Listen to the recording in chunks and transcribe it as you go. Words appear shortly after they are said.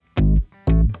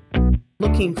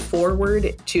Looking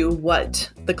forward to what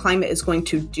the climate is going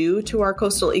to do to our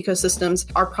coastal ecosystems,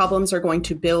 our problems are going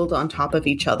to build on top of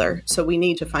each other. So we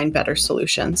need to find better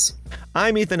solutions.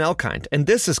 I'm Ethan Elkind, and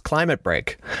this is Climate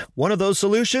Break. One of those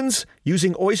solutions,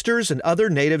 using oysters and other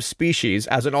native species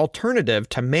as an alternative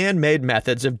to man-made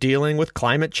methods of dealing with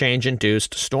climate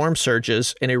change-induced storm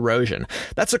surges and erosion.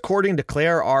 That's according to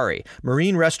Claire Arre,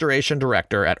 Marine Restoration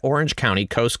Director at Orange County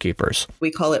Coastkeepers.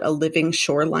 We call it a living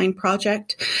shoreline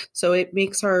project. So it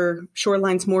makes our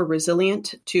shorelines more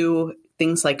resilient to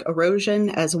things like erosion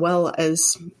as well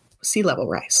as sea level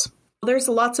rise. There's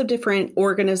lots of different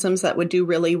organisms that would do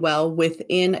really well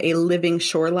within a living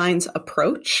shorelines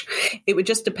approach. It would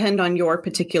just depend on your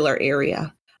particular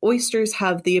area. Oysters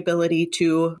have the ability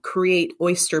to create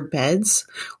oyster beds,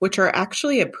 which are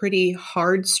actually a pretty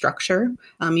hard structure.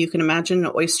 You can imagine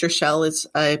an oyster shell is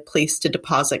a place to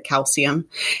deposit calcium.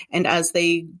 And as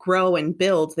they grow and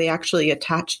build, they actually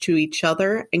attach to each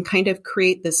other and kind of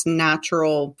create this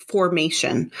natural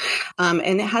formation.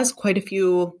 And it has quite a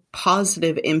few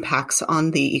positive impacts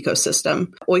on the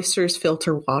ecosystem. Oysters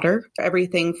filter water,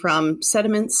 everything from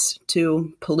sediments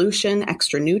to pollution,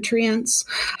 extra nutrients,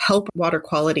 help water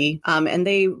quality. And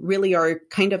they really are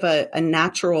kind of a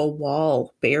natural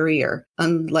wall barrier,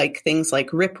 unlike things like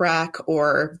riprap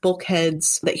or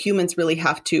bulkheads that humans really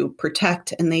have to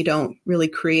protect, and they don't really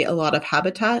create a lot of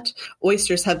habitat.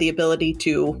 Oysters have the ability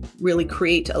to really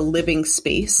create a living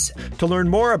space. To learn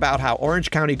more about how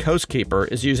Orange County Coastkeeper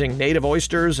is using native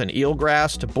oysters and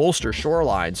eelgrass to bolster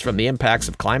shorelines from the impacts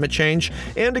of climate change,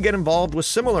 and to get involved with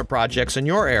similar projects in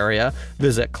your area,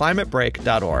 visit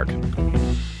climatebreak.org.